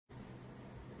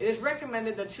It is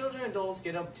recommended that children and adults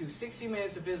get up to 60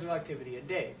 minutes of physical activity a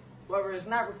day. However, it is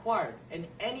not required, and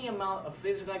any amount of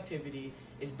physical activity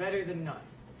is better than none,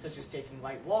 such as taking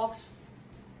light walks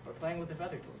or playing with a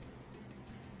feather toy.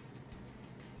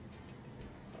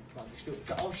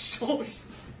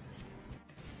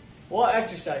 While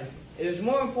exercising, it is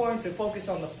more important to focus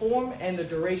on the form and the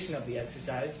duration of the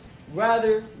exercise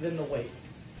rather than the weight,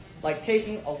 like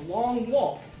taking a long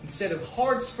walk instead of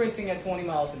hard sprinting at 20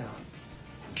 miles an hour.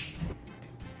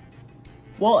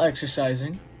 While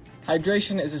exercising,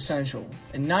 hydration is essential,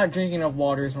 and not drinking enough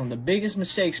water is one of the biggest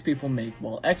mistakes people make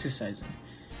while exercising.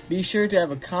 Be sure to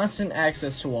have a constant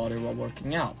access to water while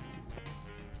working out.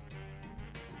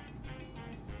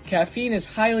 Caffeine is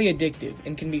highly addictive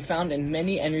and can be found in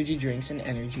many energy drinks and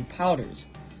energy powders.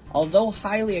 Although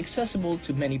highly accessible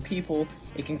to many people,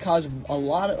 it can cause a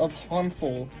lot of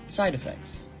harmful side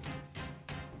effects.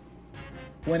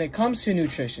 When it comes to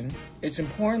nutrition, it's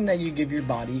important that you give your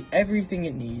body everything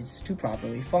it needs to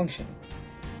properly function.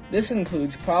 This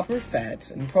includes proper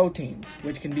fats and proteins,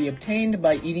 which can be obtained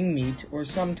by eating meat or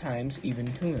sometimes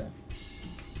even tuna.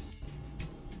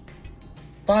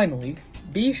 Finally,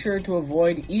 be sure to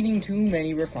avoid eating too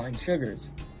many refined sugars.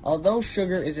 Although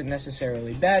sugar isn't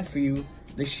necessarily bad for you,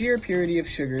 the sheer purity of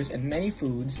sugars in many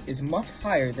foods is much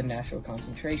higher than natural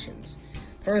concentrations.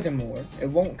 Furthermore, it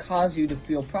won't cause you to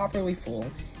feel properly full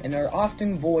and are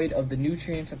often void of the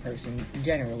nutrients a person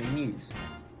generally needs.